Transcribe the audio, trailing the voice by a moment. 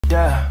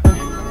Yeah.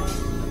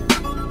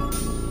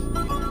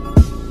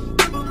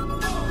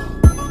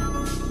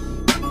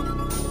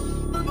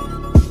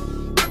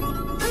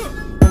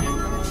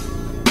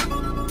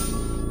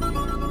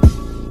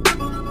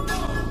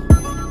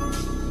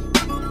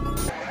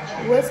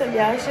 What's up,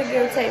 y'all? It's your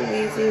girl Tate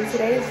Weezy.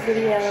 Today's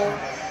video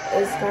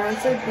is going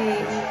to be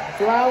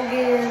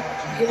vlogging,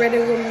 get ready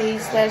with me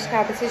 /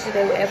 competition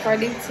day with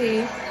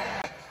Frdt.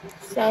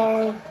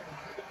 So,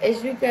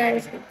 as you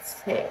guys can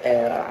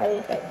tell, I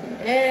look like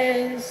a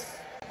mess,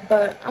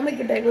 but I'm gonna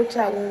get back with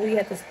y'all when we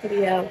at the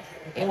studio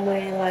and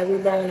when like we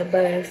go on the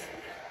bus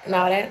and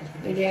all that.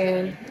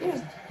 Again,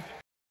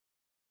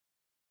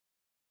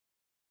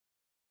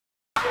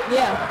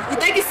 yeah. You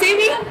think you see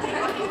me?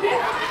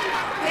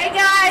 Hey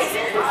guys,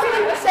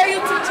 show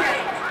you teacher.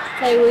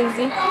 Hey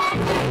Weezy.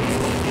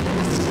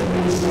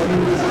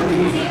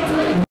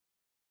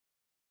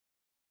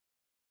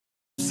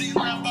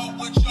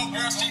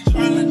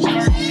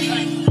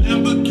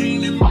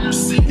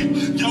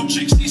 Yo,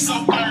 chick, she so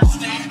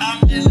thirsty.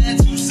 I'm in that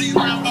 2C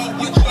Rambo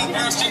with your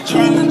girl, she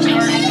tryna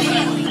jerk.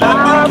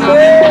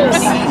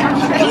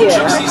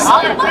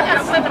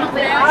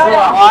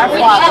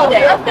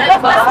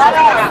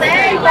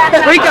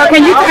 Rico,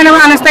 can you turn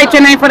around and state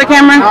your name for the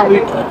camera?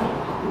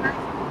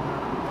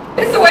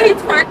 This is the way he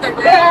twerked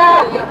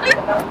around.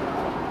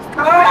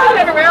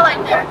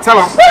 Tell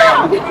him.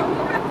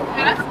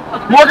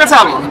 Morgan,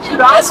 tell him.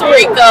 That's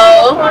Rico.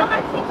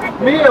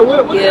 Yeah,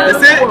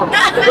 that's it?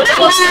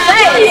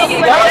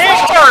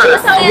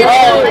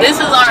 This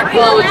is our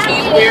coach.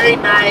 He's very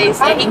nice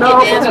and he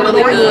can dance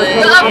really good.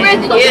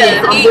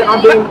 Yeah,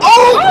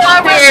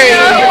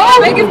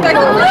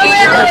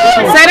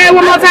 Say that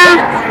one more time.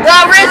 the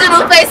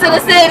original face of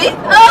the city.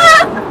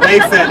 They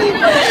said it.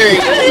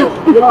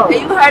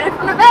 You heard it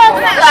from the back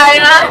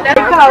side, huh?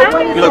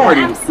 You look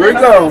pretty.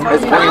 Rico.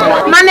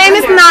 My name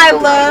is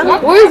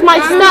Nyla. Where's my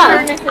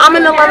stuff? I'm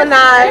an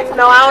alumni.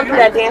 No, I don't do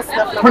that dance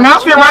stuff. No.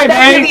 Pronounce it right,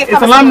 man. It's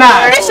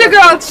alumni. It's your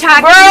girl,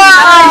 Chucky.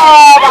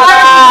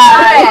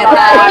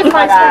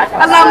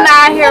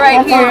 Alumni here,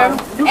 right here.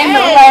 In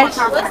the flesh.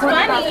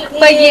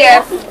 But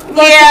yeah.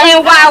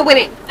 And wild with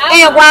it.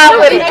 And wild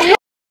with it.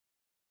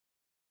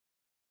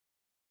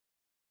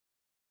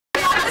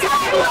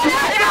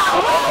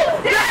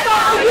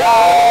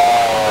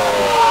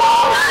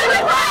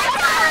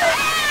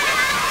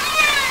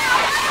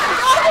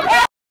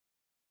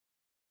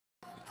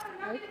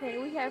 Okay,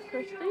 we have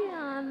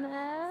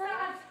Christiana.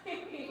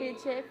 Fit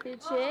check.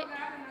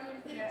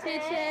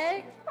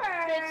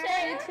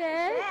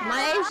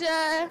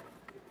 Maisha.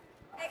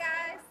 Hey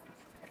guys.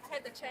 I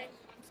had to change.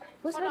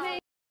 What's her name?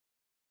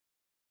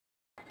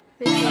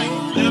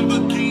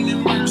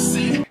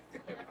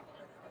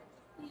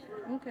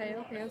 Okay.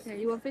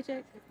 You want fit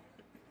check?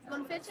 You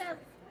want to fit check?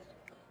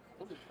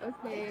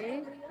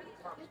 Okay.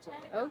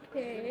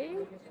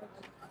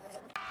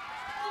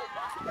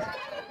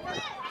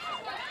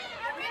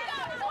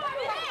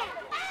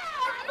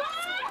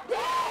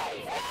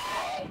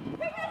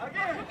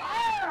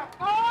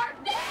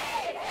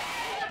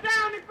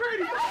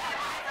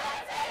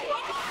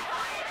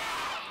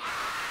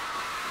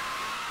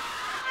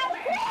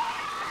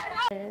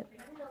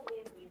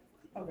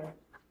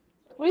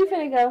 Where you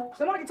finna go?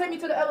 Somebody can take me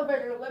to the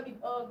elevator and let me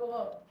go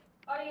up.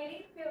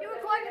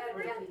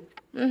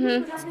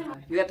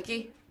 You got the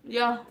key?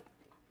 Yeah.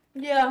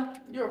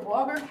 You're a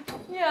vlogger?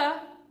 Yeah.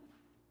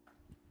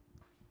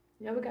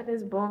 Yeah, we got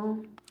this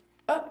bomb.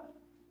 I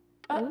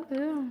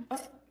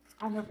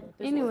never.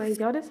 Anyways,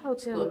 y'all, this It's a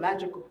little hotel.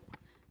 magical.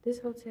 This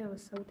hotel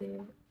is so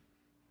dead.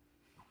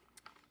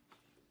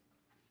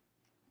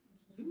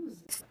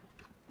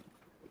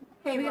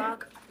 Hey,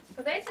 vlog.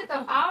 So they took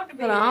up all the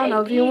Hold on, I don't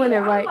know if you went it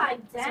right.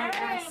 Like, dang,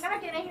 I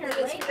get in here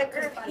late.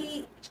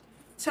 Repeat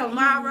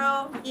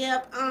tomorrow.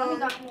 Yep.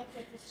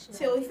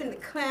 Till we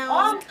finna clown. Oh,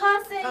 I'm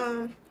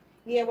cussing.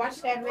 Yeah,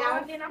 watch that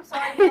mouth. I'm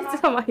sorry.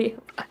 Somebody.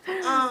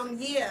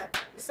 Yeah.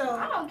 So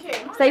I don't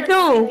care. Stay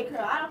tuned.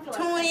 I don't feel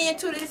tune in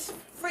to this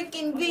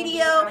freaking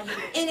video,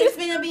 and it's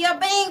gonna be a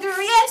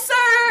banger. Yes,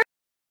 sir.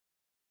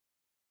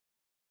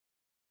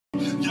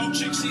 Yo,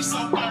 chick, she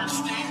so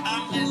thirsty.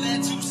 I'm in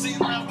that 2C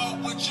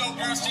Rambo with your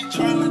girl, she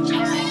tryna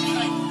jerk.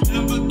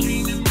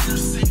 Lamborghini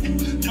Mercy.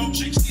 Yo,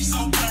 chick, she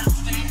so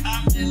thirsty.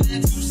 I'm in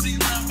that 2C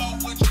Rambo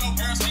with your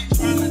girl, she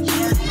tryna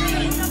jerk.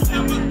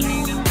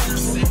 Lamborghini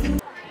Mercy.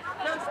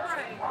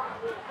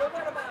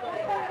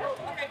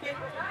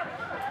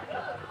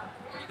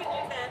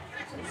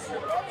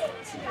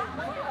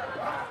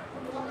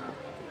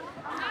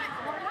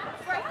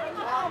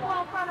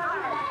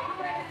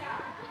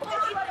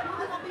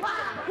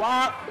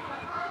 Wop.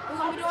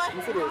 Let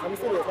me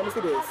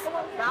see this.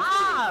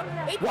 Stop.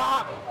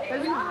 Wop. So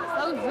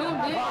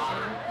zoomed in.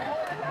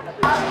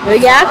 We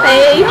got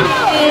Faith.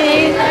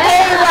 Hey,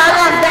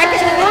 I'm back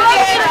in the room.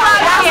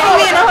 Y'all see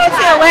me in the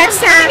hotel last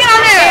time.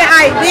 And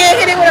I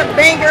did hit it with a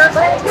banger.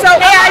 So,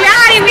 hey,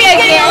 y'all see me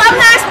again. I'm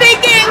not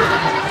speaking.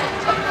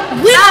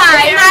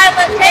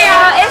 Hey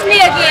y'all, it's me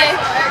again.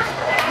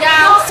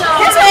 Y'all, so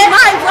This is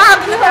my vlog.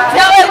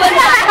 no, it was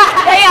not.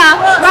 Hey y'all,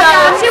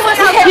 so she was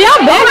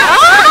Y'all back on.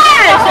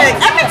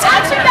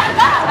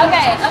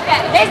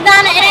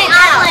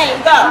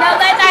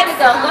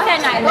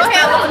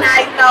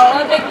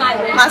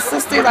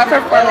 sisters are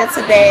performing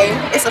today.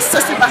 It's a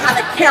sister behind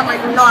the camera,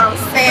 you know what I'm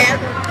saying?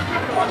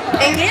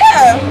 And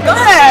yeah, go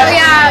ahead.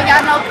 Y'all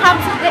know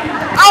competition.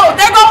 Oh,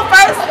 they go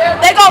first.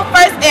 They go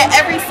first in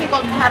every single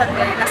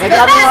category. And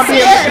y'all know I'm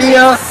being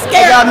video.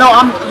 Y'all know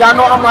I'm the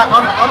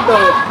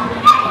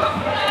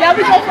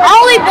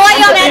Only boy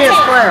on that team.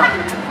 clown.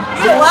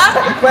 What?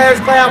 The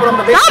player's clown, but I'm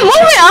the big. I'm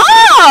moving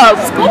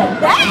up. School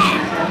back.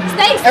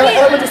 Stay Let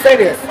still. me just say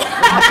this.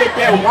 I think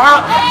that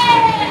wild.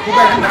 You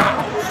better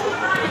not.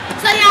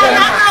 So y'all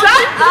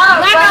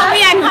know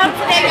we at home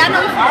today. Y'all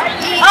know we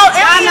Oh,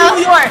 and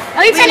New York.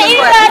 we finna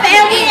eat up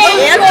and we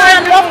in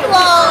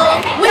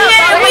Buffalo. We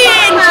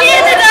in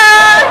Canada.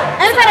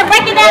 And we finna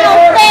break it down on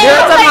stage.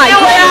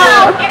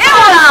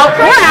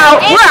 We're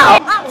out.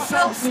 I'm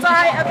so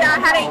sorry about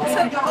how they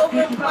took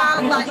over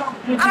Clown. Like,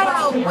 I don't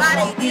know why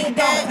they did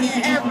that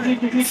and ever.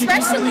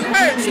 Especially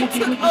her. She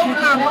took over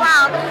my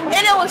Clown.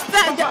 And it was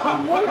fat. They've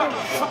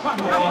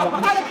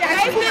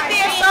been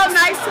being so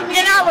nice to me.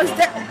 And I was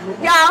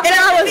y'all. And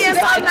I was being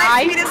so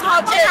nice to me this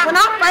whole trip. When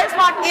I first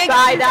walked in,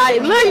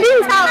 look,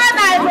 these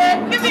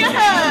give me a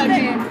hug.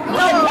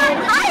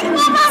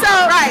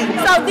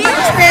 So these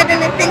are standing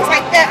and things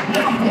like that.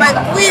 But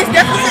we is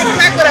definitely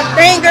back with a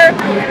banger.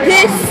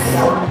 This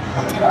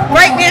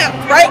right now.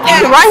 Right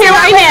here,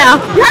 right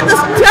now. You have to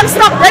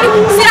stop. Ready?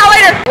 See y'all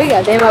later. We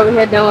got them over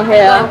here doing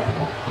hair.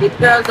 These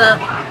girls up.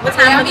 What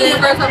time is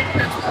it?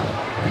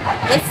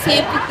 It's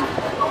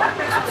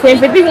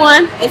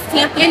 10:51. It's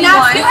 10:51. And I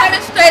still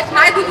haven't stretched.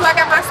 Nice people, I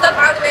got my stuff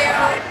out of there.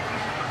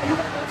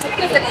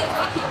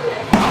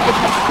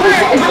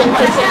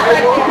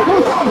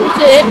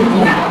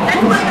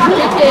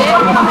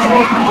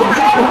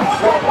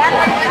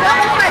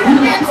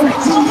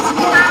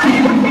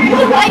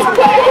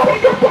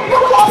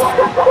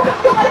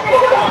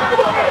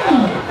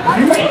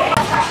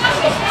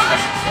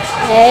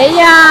 Hey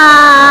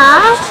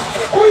y'all.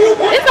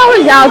 It's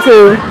always y'all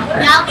too.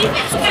 Y'all be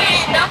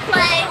scared. Don't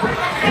play.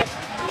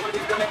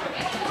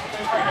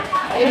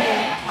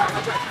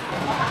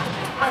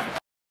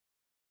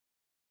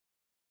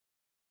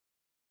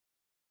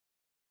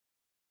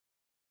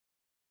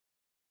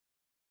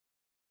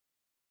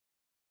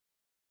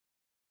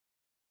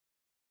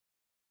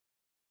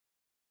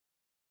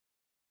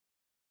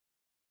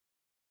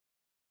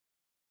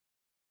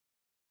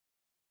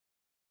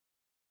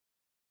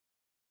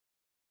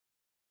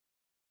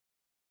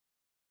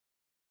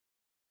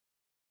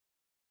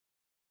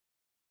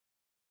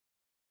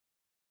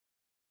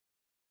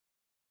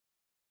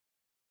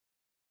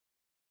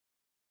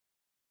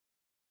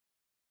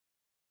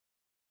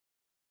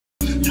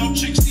 Yo,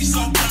 chick, she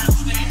so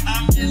thirsty.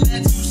 I'm in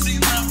that 2C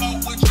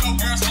Lambo with your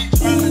girl, she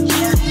tryna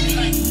jerk me.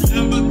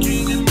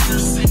 Lamborghini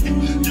Mercy.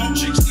 Yo,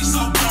 chick, she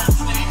so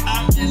thirsty.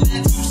 I'm in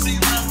that 2C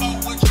Lambo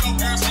with your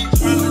girl, she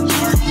tryna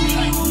jerk me.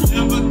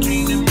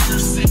 Lamborghini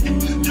Mercy.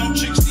 Yo,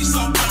 chick, she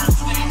so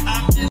thirsty.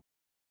 I'm in.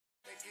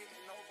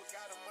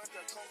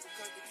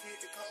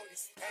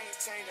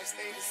 Ain't I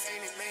stay the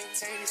same and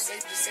maintain it.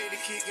 Safe to say the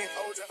kid get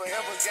older.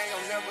 Forever gang,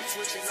 I'm never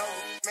switching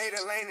over. Made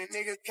a lane and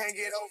niggas can't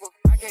get over.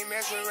 I can't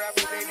mess with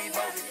rappers, they be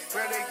bogus.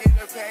 Brother get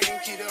the pack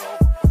and keep it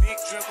open. Big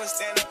dripper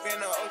stand up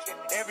in the ocean.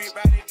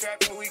 Everybody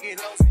trapping, we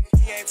get lost.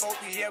 He ain't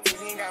 4P yet, but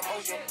he ain't got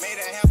motion. Made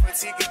a half a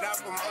ticket out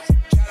promotion.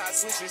 Shout out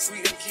switching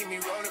sweet and keep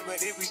me rolling.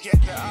 But if we get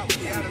the out,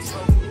 we gotta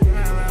slow.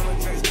 Around with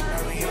Tracy,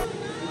 now we up.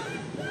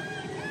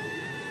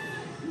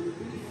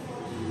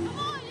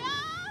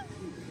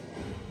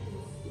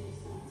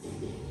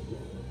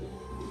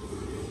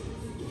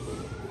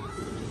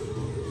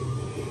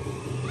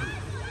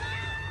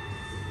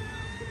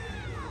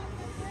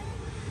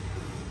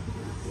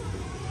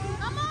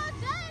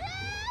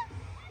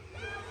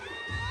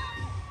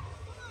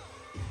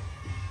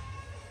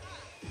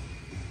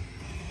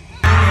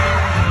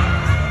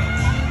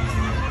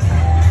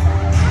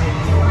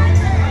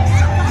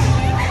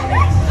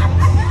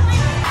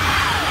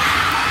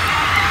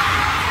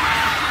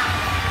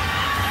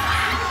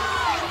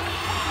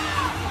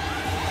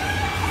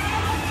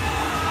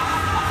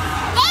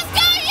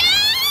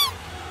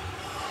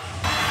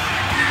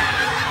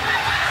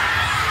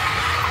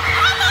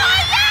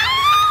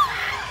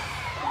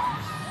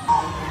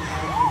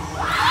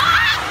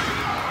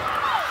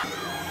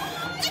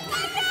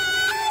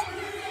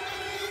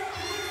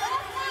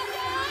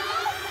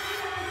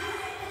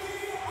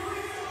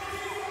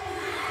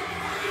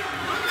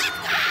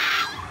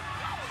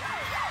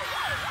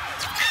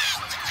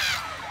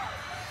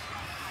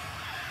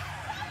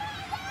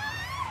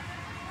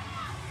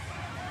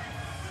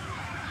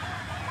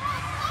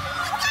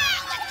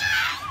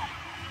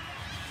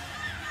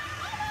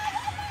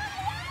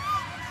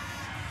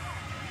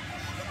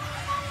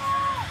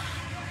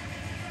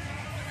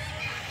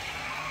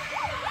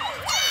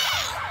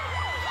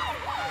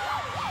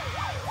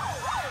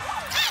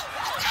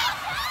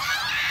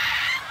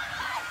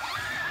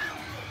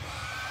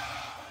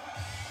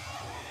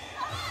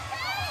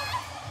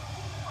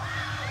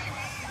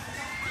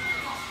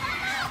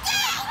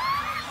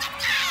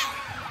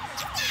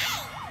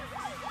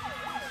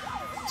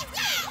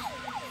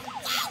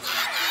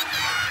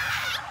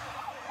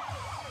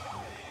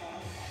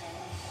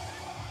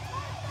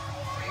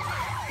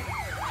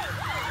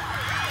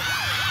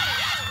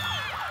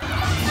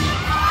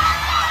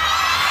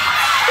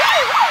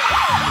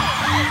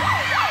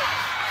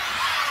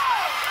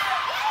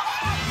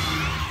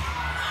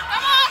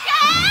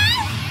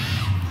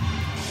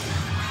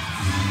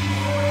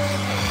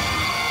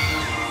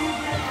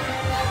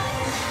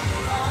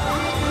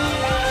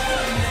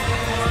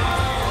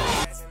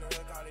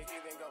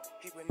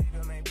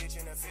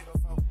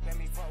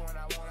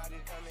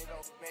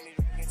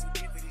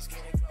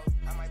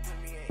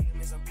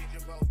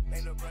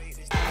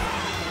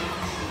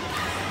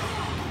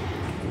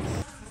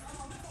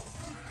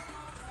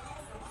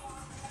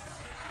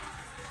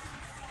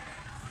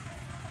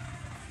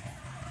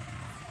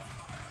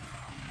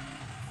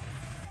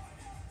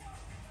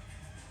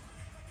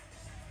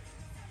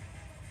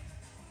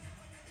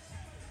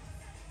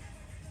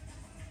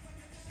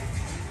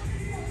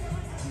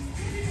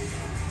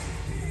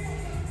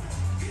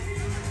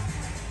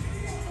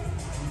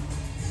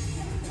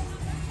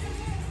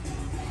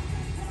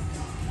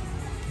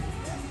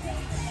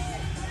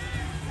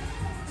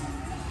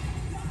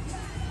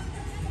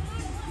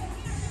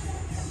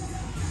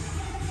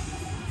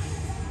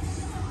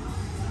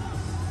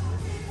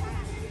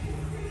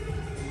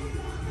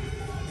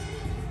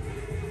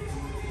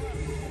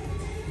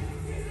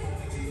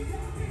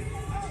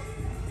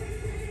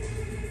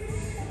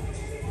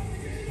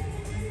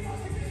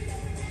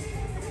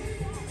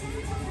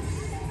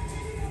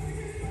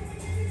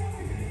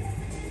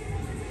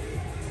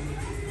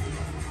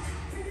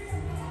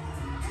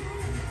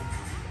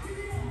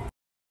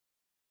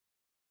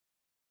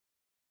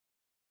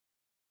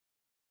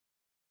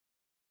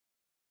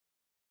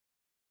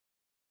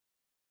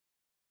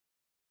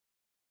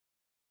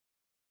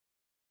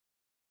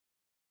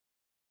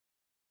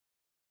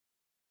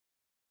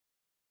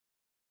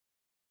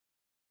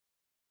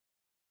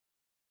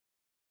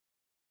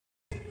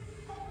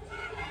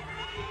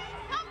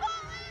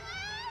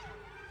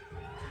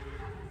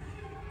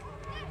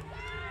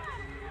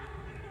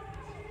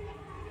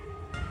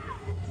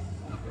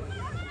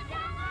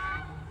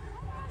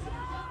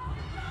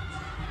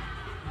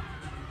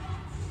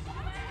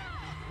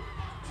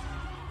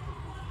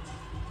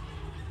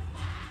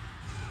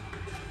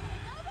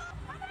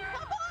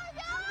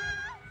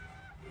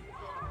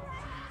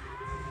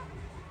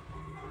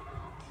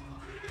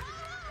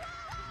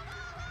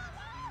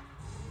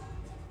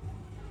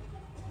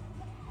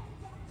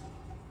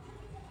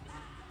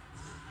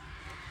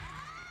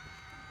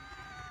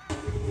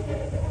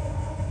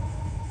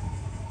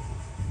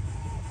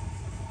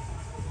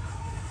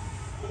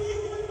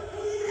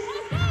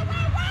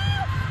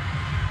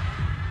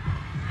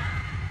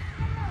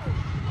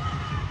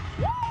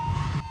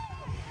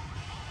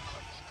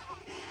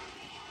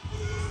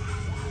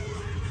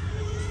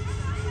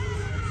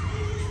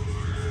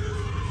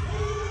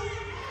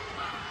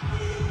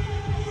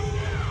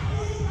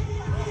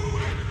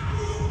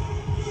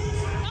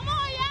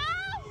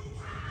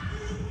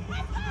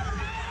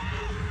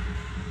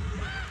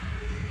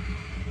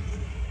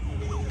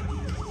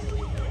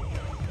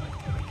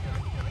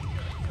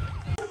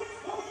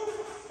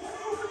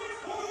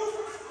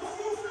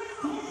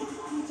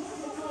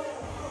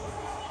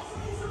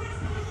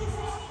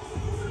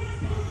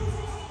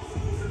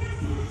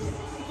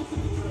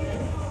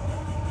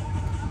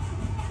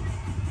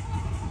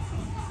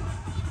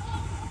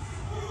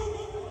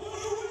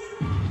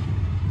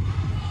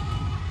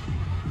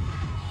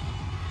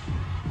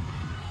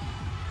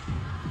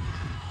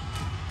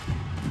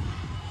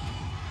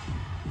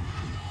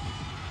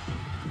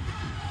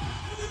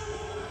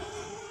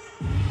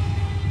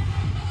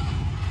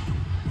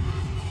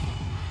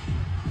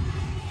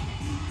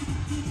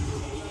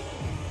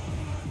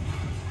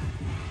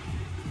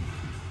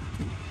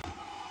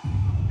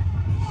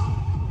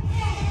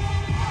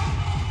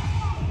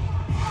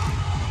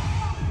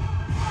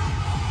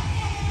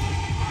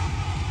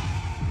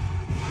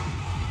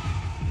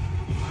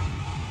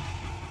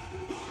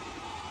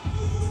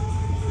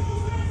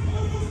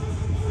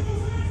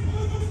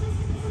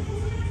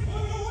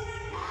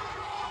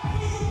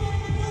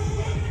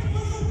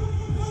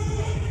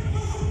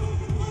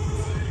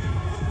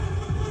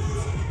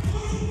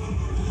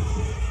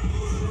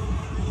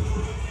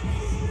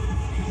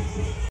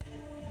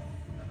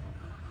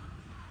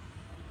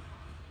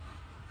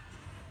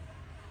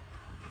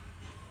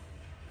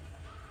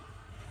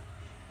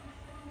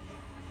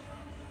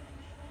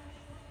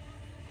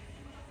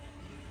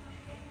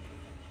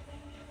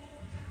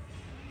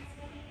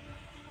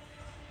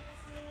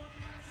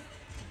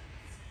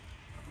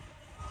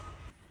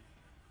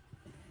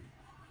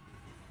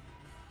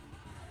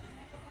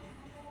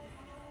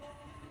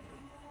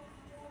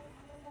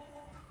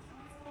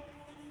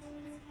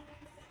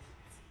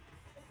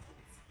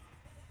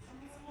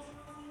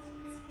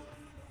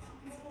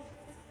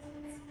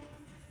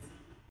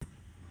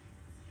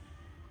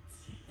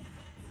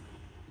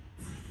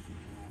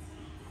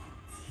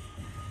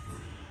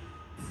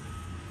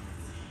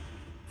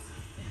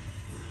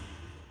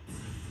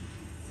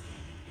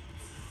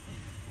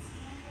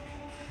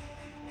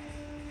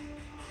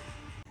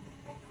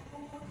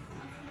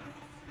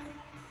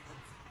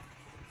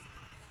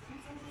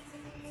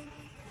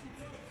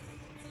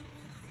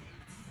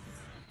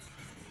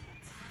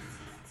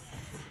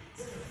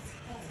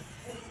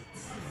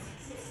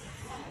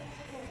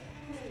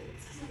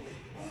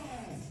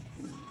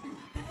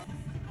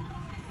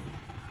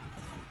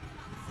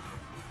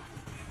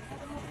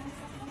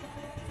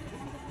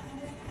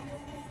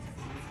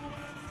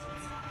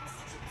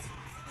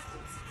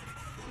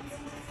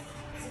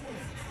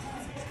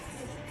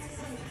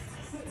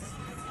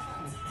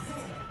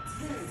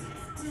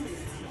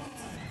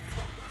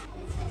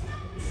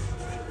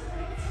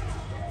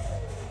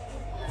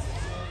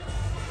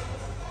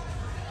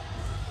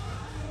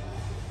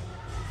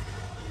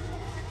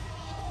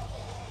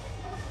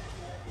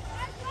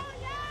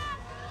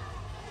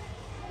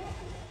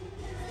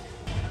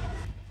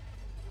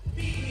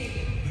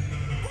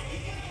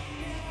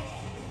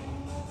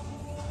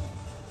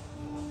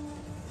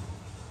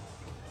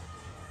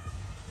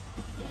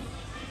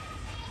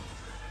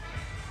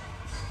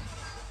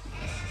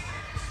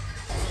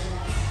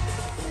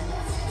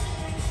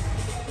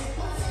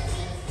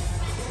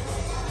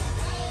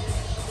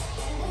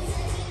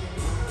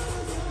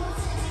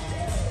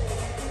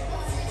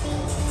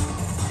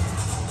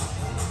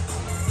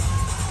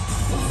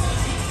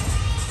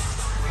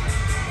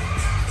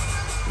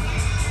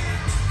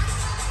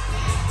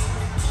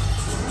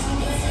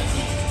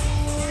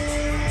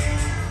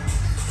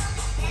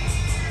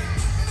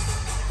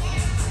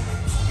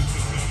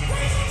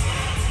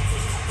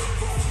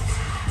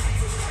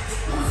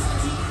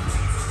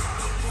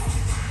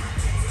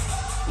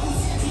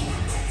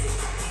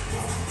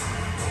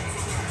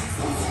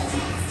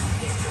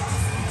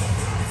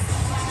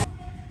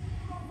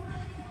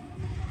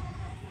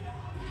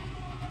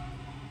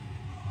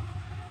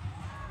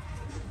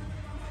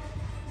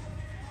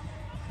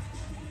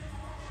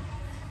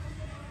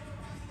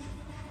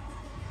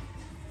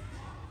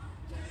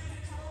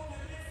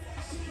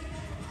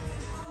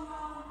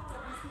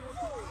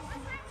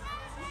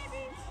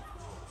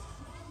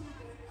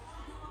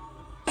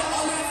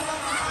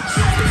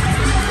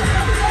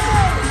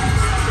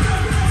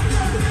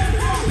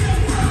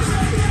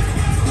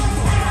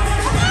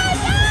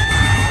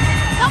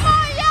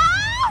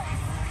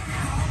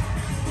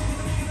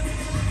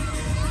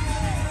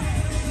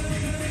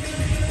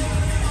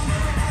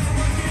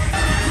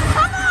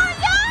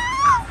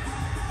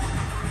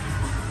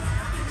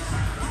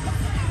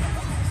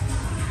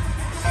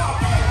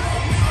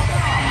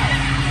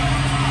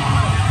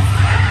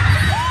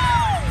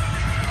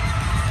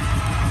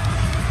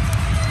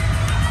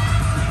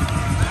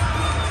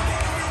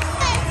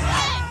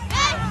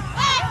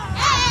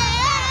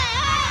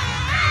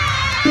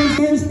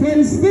 first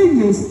place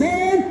senior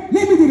stand.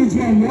 Let me get a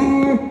drum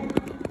roll.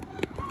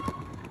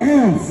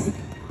 F-I-D-G.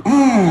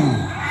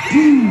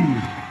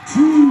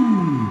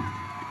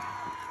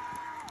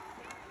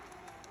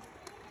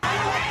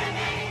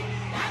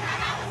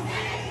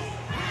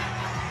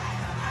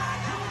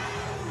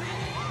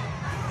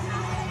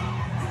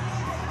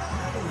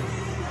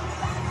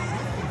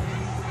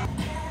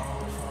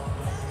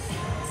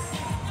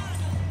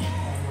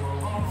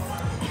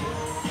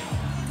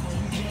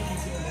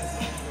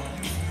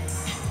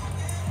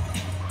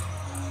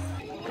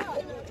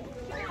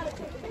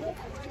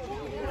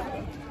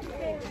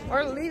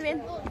 We're leaving.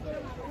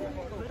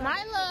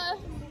 My love.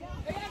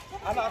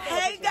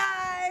 Hey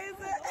guys.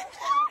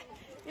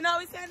 You know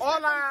we said.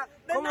 Hola,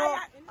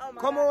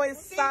 ¿cómo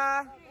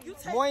está?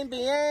 Muy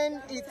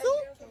bien. ¿Y tú?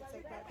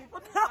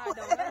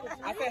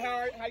 I said,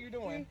 how you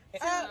doing? We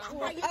have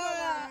truck here.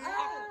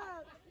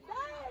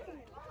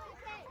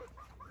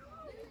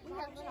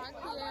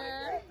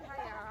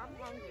 I'm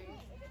hungry.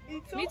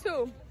 Me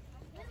too.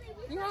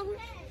 You hungry?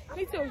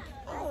 Me too.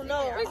 Oh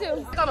no. Me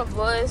too. On a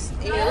bus.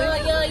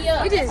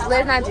 We just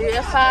left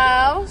Nigeria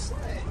Files.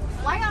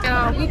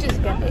 We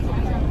just got the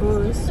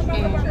bus.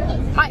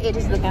 And my edge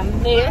is looking a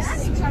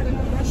mess.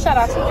 Shout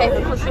out to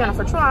Paper Christiana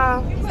for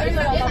trying.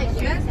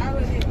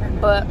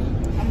 But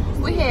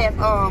we have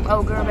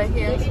old girl back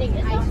here.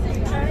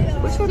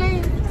 What's your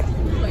name?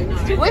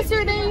 What's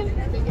your name?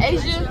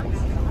 Asia.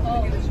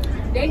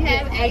 They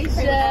have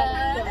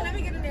Asia. Let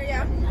me get in there,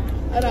 y'all.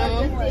 Hold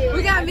on.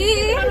 We got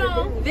me.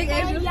 Big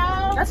Asia.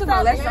 That's what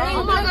my last name.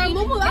 Oh my God,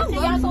 Mumu, that was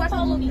y'all so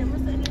follow me.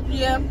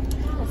 Yeah.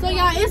 So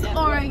y'all, it's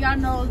Ori, y'all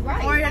know.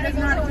 Ori doesn't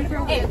know how to keep her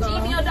at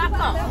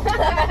gmail.com.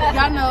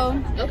 Y'all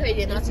know. Okay,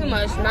 yeah, not too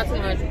much. Not too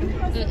much.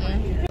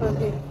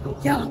 Okay.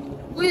 Yo,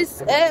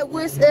 what's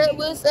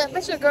up?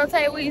 It's your girl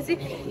Tay Weezy.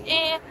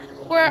 And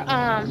we're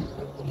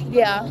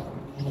yeah.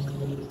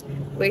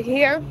 We're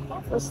here.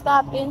 We're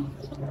stopping.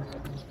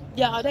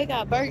 Y'all, they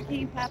got Burger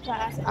King,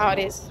 Popeyes, all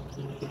this.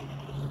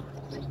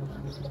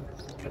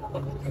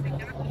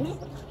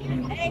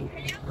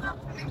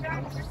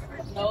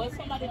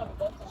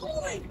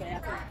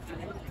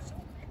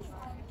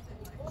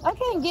 I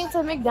can't get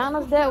to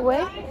McDonald's that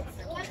way.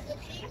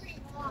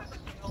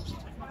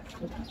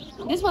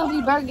 This must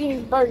be Burger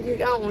King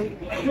only.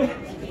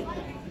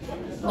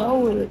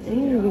 Oh,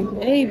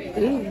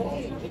 baby.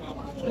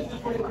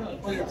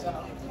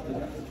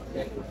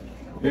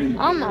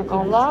 I'm not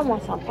gonna lie, I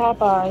want some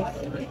Popeyes.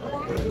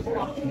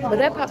 But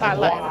that Popeye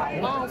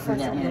like long for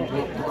some.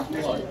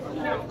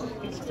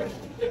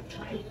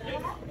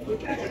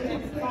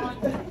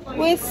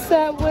 What's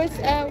up?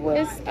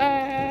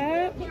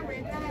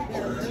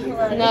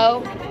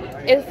 No,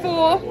 it's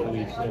full.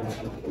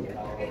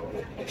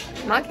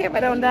 My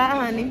camera don't die,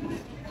 honey.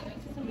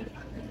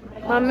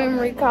 My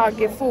memory card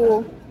get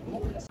full.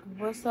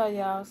 What's up,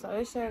 y'all? So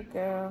it's your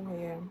girl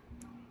here.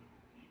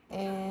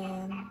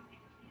 And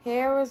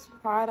here is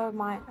part of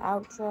my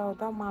outro.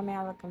 Don't mind me,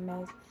 I look a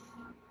mess.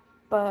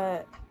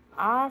 But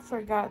I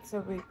forgot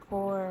to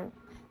record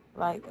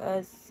like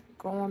us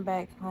going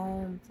back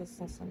home to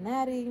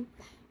Cincinnati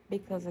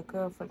because a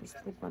girl fell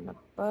asleep on the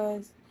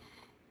bus.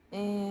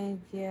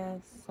 And yeah,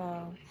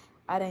 so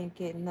I didn't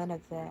get none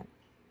of that.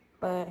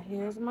 But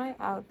here's my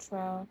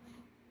outro.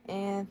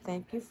 And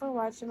thank you for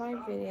watching my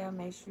video.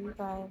 Make sure you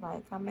guys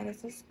like, comment, and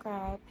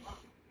subscribe.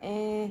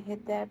 And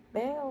hit that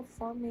bell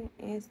for me.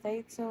 And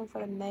stay tuned for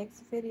the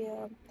next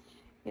video.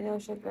 You know,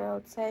 it's your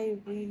girl Tay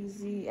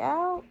Weezy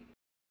out.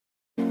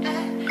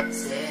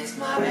 This is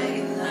my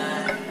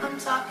regular. I'm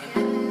talking.